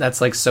true as well.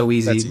 That's like so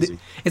easy. That's easy.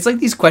 It's like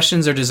these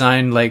questions are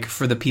designed like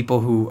for the people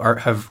who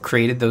have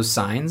created those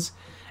signs,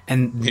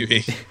 and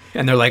maybe,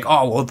 and they're like,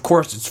 oh, well, of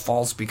course it's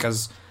false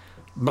because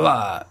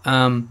blah.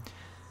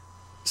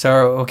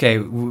 So okay,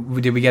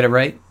 did we get it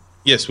right?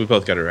 Yes, we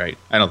both got it right.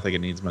 I don't think it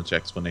needs much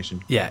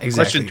explanation. Yeah,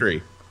 exactly. Question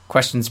 3.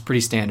 Question's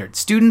pretty standard.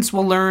 Students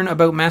will learn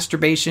about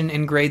masturbation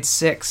in grade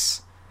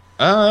 6.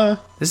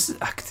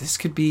 This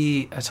could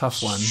be a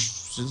tough one.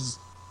 Just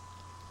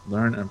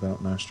learn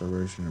about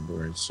masturbation in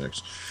grade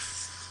 6.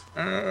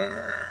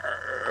 Gonna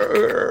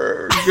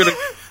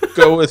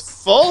go with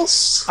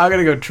false. I'm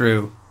gonna go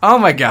true. Oh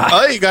my god!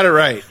 Oh, you got it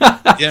right.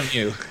 Damn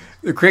you.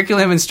 The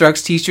curriculum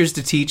instructs teachers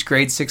to teach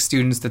grade 6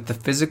 students that the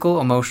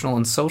physical, emotional,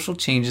 and social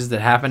changes that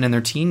happen in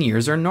their teen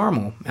years are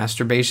normal.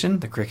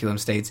 Masturbation, the curriculum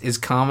states, is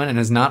common and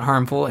is not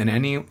harmful in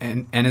any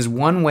and is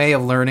one way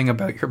of learning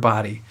about your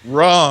body.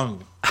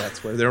 Wrong.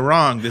 That's where they're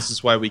wrong. This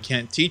is why we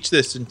can't teach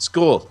this in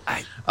school.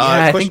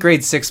 I think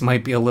grade 6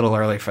 might be a little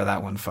early for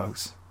that one,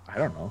 folks. I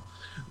don't know.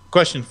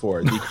 Question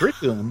 4. The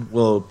curriculum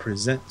will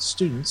present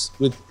students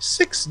with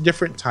 6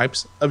 different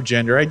types of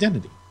gender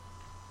identity.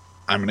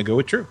 I'm going to go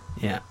with true.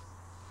 Yeah.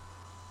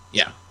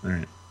 Yeah. All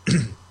right.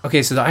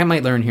 Okay, so I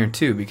might learn here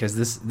too, because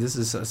this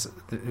is...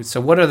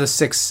 so what are the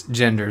 6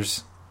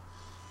 genders?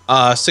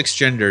 6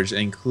 genders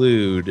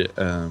include,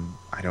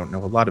 I don't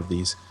know a lot of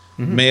these,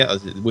 male,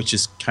 which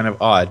is kind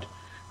of odd,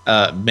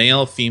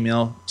 male,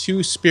 female,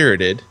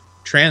 two-spirited,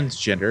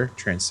 transgender,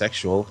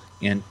 transsexual,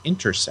 and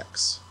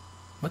intersex.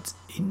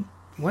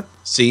 What?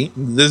 See,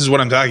 this is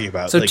what I'm talking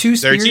about. So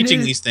two-spirited? They're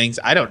teaching these things.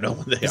 I don't know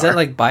what they are. Is that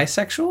like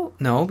bisexual?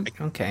 No.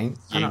 Okay.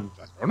 I don't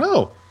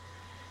know.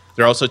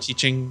 They're also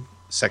teaching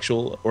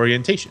sexual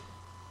orientation.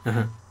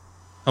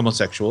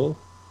 Homosexual,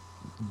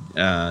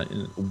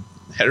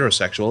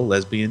 heterosexual,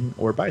 lesbian,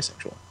 or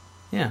bisexual.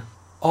 Yeah.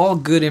 All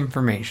good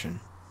information.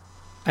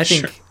 I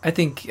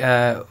think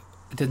it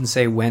didn't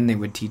say when they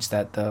would teach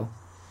that though.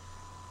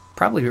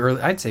 Probably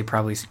early. I'd say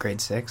probably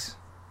grade 6.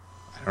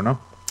 I don't know.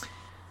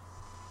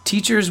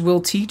 Teachers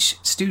will teach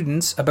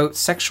students about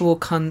sexual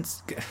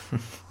consent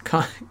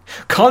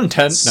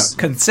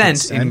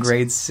in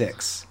grade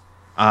 6.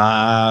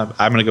 I'm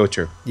gonna go with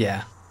true.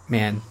 Yeah,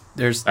 man.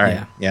 There's all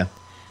right.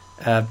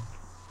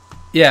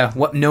 Yeah.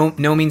 What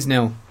no means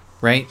no,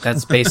 right?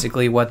 That's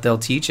basically what they'll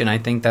teach, and I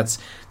think that's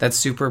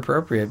super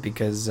appropriate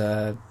because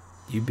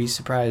you'd be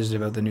surprised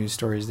about the news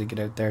stories that get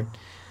out there.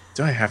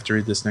 Do I have to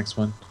read this next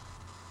one?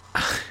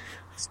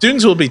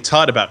 Students will be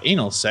taught about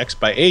anal sex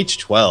by age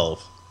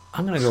 12.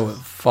 I'm gonna go with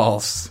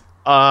false.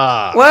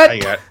 What?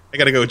 I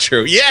gotta go with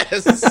true.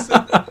 Yes.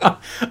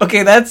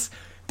 Okay, that's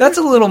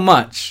a little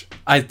much,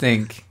 I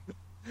think.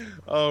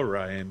 Oh,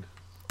 Ryan.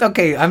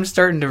 Okay, I'm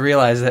starting to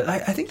realize that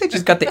I think they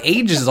just got the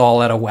ages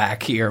all out of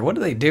whack here. What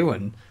are they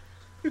doing?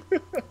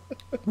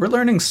 We're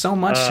learning so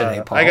much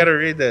today, Paul. I gotta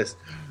read this.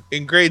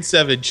 In grade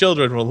 7,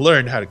 children will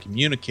learn how to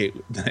communicate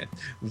that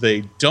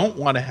they don't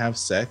want to have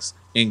sex,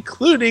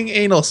 including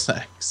anal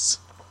sex.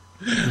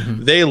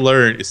 They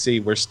learn,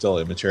 see, we're still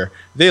immature.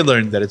 They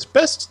learn that it's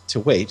best to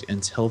wait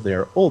until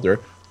they're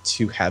older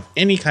to have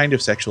any kind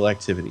of sexual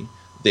activity.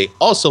 They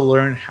also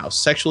learn how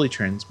sexually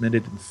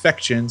transmitted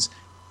infections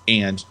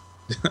and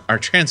are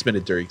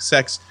transmitted during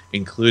sex,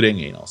 including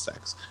anal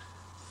sex.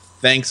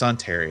 Thanks,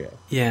 Ontario.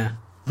 Yeah.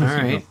 All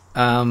right.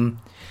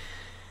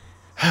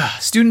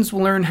 Students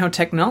will learn how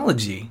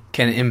technology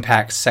can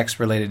impact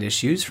sex-related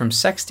issues, from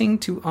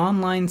sexting to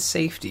online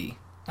safety.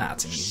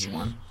 That's an easy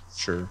one.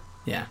 Sure.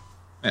 Yeah.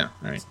 Yeah,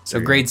 all right. So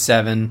grade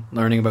 7,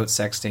 learning about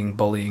sexting,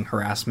 bullying,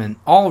 harassment,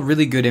 all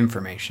really good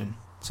information.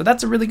 So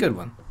that's a really good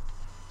one.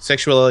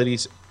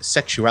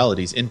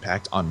 Sexuality's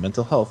impact on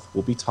mental health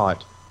will be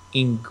taught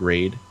in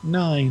grade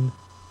 9.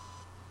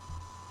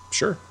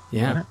 Sure.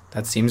 Yeah,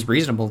 that seems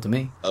reasonable to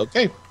me.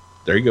 Okay,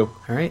 there you go.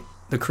 All right.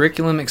 The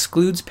curriculum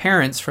excludes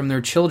parents from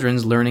their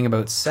children's learning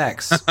about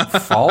sex.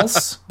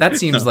 False? That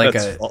seems like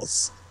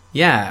false.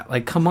 Yeah,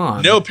 like come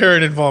on. No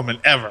parent involvement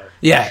ever.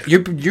 Yeah,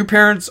 your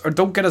parents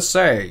don't get a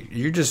say.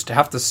 You just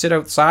have to sit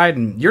outside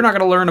and you're not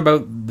going to learn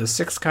about the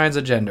 6 kinds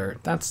of gender.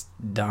 That's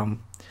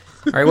dumb.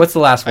 All right, what's the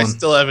last one? I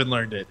still haven't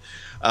learned it.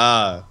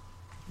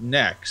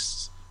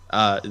 Next,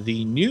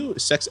 the new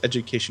sex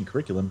education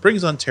curriculum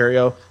brings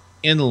Ontario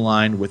in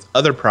line with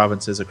other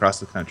provinces across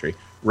the country.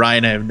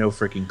 Ryan, I have no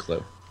freaking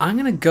clue. I'm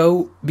going to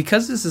go,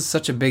 because this is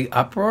such a big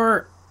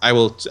uproar. I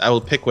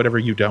will pick whatever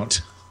you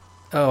don't.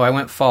 Oh, I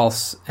went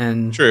false.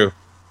 And true.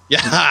 Yeah,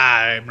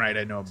 I'm right.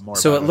 I know more.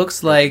 So it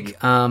looks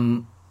like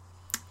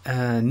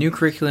new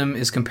curriculum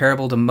is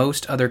comparable to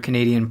most other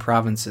Canadian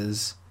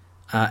provinces.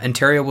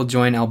 Ontario will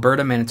join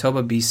Alberta,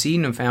 Manitoba, BC,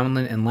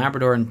 Newfoundland, and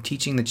Labrador in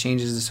teaching the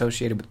changes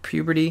associated with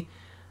puberty.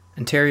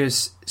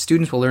 Ontario's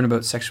students will learn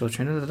about sexual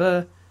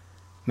training.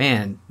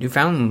 Man,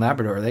 Newfoundland and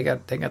Labrador, they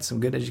got some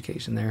good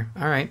education there.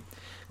 All right.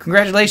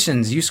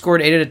 Congratulations. You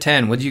scored 8 out of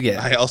 10. What did you get?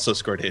 I also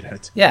scored 8 out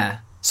of 10. Yeah.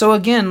 So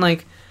again,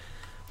 like,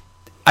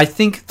 I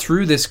think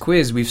through this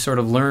quiz, we've sort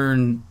of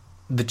learned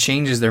the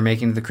changes they're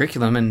making to the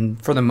curriculum,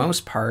 and for the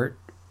most part,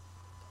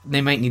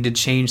 they might need to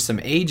change some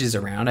ages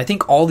around. I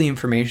think all the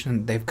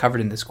information they've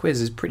covered in this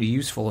quiz is pretty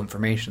useful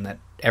information that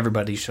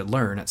everybody should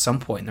learn at some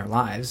point in their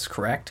lives,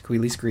 correct? Can we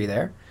at least agree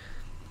there?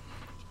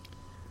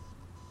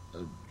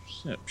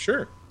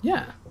 Sure.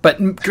 Yeah.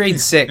 But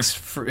grade 6,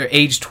 for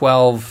age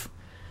 12,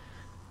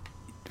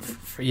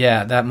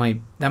 yeah, that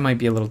might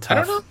be a little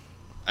tough.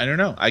 I don't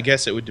know. I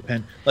guess it would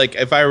depend. Like,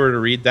 if I were to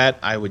read that,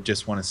 I would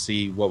just want to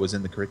see what was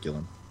in the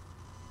curriculum.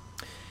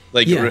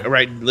 Like,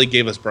 right? They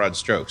gave us broad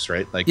strokes,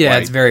 right? Like, yeah,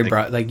 it's very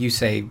broad. Like you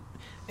say,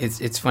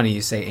 it's funny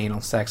you say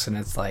anal sex, and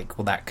it's like,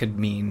 well, that could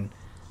mean,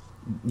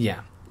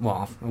 yeah,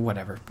 well,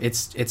 whatever.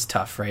 It's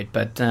tough, right?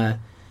 But the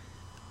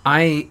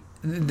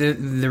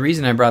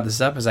reason I brought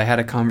this up is I had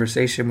a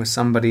conversation with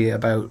somebody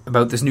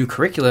about this new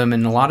curriculum,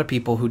 and a lot of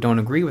people who don't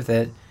agree with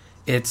it,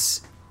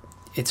 it's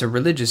a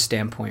religious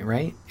standpoint,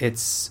 right?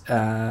 It's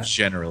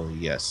generally,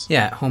 yes.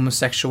 Yeah,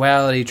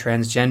 homosexuality,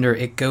 transgender,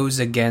 it goes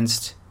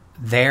against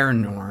their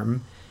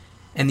norm.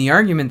 And the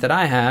argument that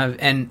I have,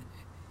 and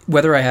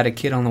whether I had a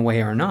kid on the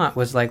way or not,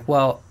 was like,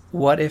 well,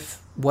 what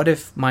if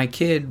my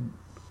kid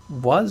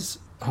was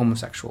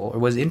homosexual or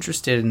was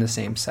interested in the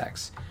same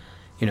sex,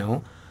 you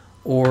know,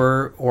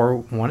 or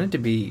wanted to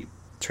be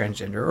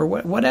transgender or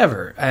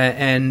whatever,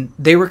 and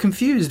they were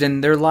confused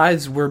and their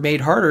lives were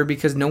made harder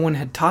because no one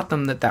had taught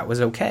them that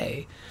was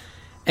okay.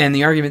 And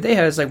the argument they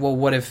had is like, well,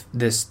 what if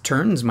this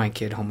turns my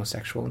kid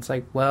homosexual? It's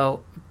like,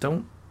 well,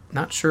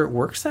 not sure it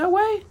works that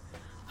way.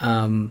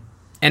 And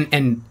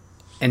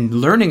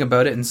learning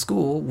about it in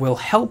school will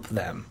help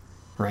them,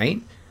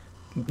 right?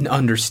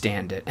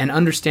 Understand it and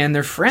understand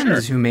their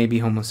friends who may be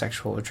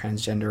homosexual or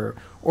transgender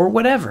or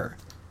whatever.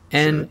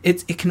 And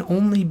it can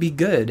only be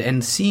good.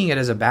 And seeing it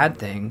as a bad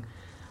thing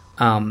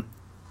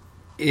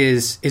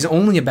is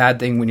only a bad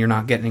thing when you're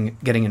not getting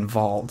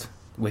involved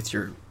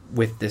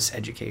with this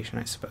education,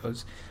 I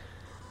suppose.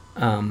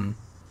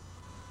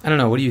 I don't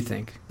know. What do you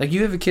think? Like,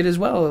 you have a kid as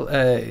well,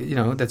 you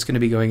know, that's going to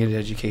be going into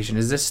education.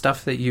 Is this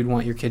stuff that you'd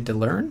want your kid to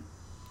learn?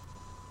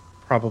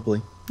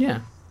 Probably.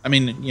 Yeah. I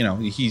mean, you know,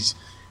 here's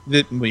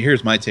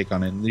my take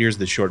on it. Here's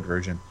the short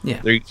version.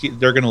 Yeah.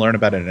 They're going to learn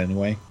about it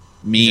anyway.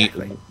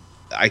 Exactly.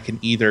 I can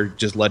either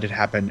just let it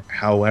happen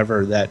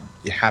however that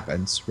it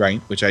happens,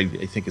 right? Which I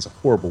think is a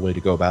horrible way to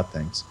go about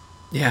things.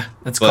 Yeah,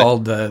 that's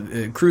called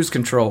cruise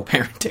control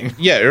parenting.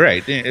 Yeah,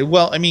 right.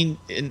 Well, I mean,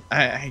 and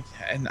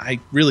I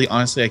really,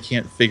 honestly, I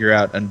can't figure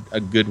out a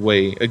good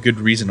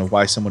reason of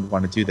why someone would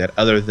want to do that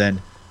other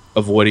than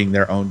avoiding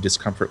their own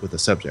discomfort with the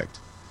subject.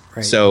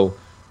 Right. So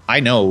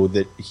I know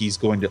that he's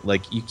going to,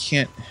 like, you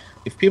can't,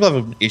 if people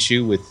have an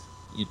issue with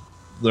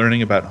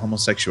learning about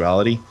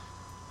homosexuality,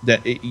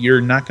 that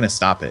you're not going to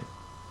stop it.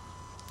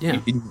 Yeah.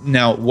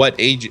 Now, what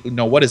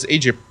is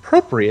age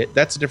appropriate?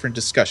 That's a different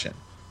discussion.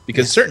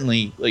 Because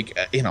certainly, like,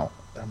 you know,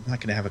 I'm not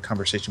going to have a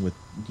conversation with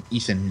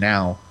Ethan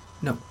now.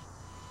 No.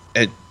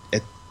 At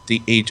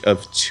the age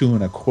of 2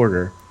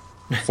 1/4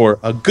 for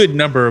a good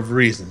number of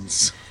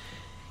reasons.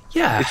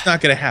 Yeah. It's not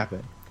going to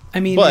happen. I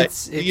mean,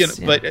 but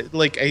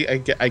like,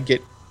 I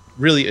get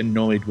really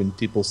annoyed when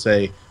people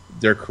say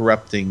they're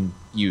corrupting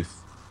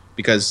youth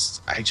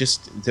because I'm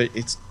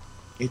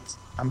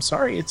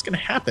sorry, it's going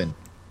to happen.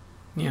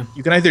 Yeah.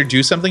 You can either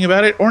do something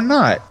about it or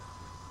not.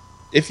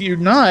 If you're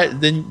not,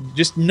 then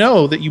just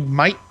know that you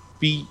might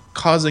be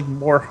causing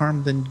more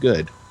harm than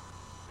good.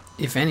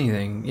 If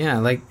anything, yeah,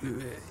 like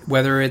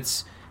whether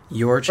it's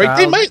your child, right,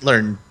 they might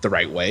learn the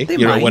right way,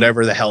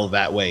 whatever the hell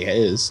that way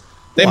is.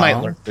 They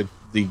might learn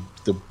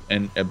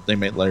and they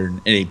might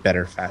learn in a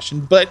better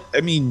fashion. But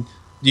I mean,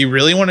 do you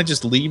really want to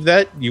just leave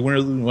that? You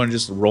really want to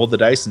just roll the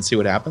dice and see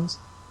what happens?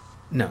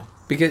 No,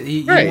 because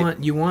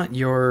you want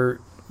your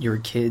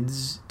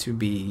kids to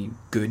be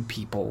good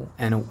people,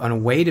 and a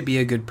way to be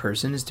a good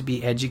person is to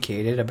be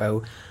educated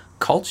about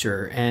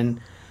culture. And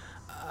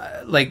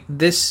like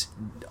this,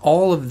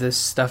 all of this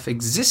stuff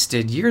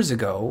existed years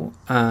ago,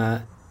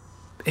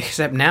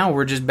 except now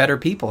we're just better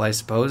people, I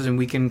suppose, and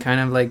we can kind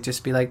of like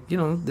just be like, you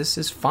know, this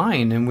is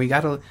fine, and we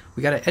gotta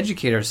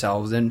educate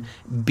ourselves and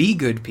be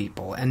good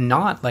people, and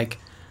not like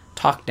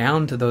talk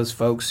down to those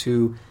folks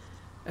who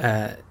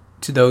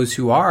to those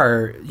who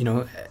are, you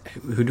know,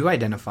 who do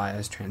identify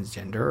as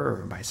transgender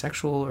or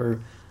bisexual or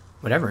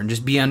whatever, and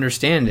just be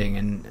understanding.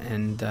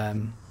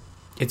 And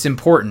it's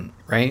important,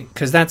 right?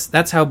 Because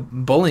that's how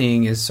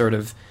bullying is sort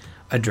of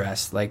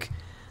addressed. Like,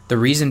 the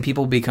reason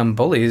people become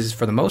bullies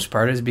for the most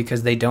part is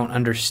because they don't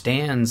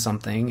understand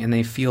something and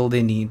they feel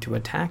they need to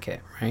attack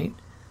it, right?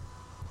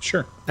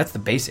 Sure. That's the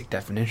basic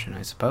definition,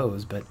 I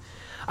suppose. But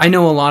I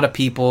know a lot of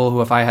people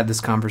who, if I had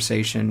this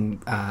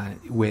conversation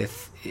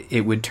with,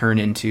 it would turn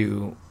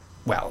into,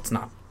 well, it's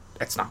not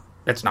right.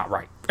 It's not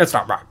right.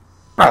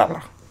 Blah, blah,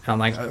 blah. And I'm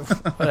like, oh,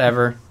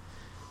 whatever.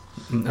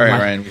 All right,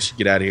 Ryan, we should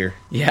get out of here.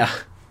 Yeah.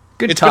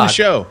 Good talk. It's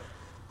been a show.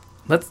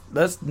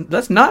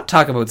 Let's not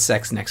talk about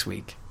sex next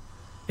week.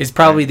 It's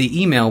probably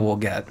the email we'll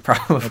get,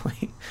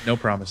 probably. No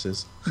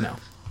promises. No.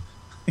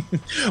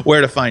 Where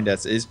to find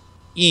us is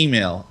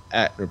email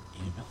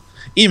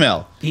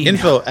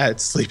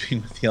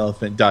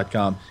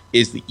info@sleepingwiththeelephant.com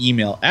is the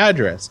email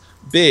address.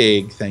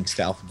 Big thanks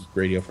to Alpha Geek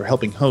Radio for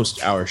helping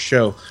host our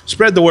show.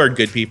 Spread the word,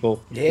 good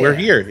people. Yeah. We're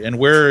here, and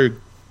we're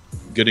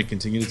going to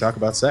continue to talk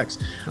about sex.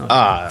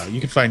 You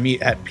can find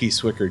me at P.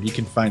 Swickard. You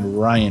can find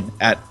Ryan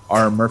at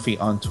R. Murphy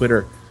on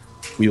Twitter.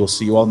 We will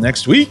see you all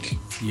next week.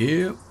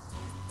 Yeah.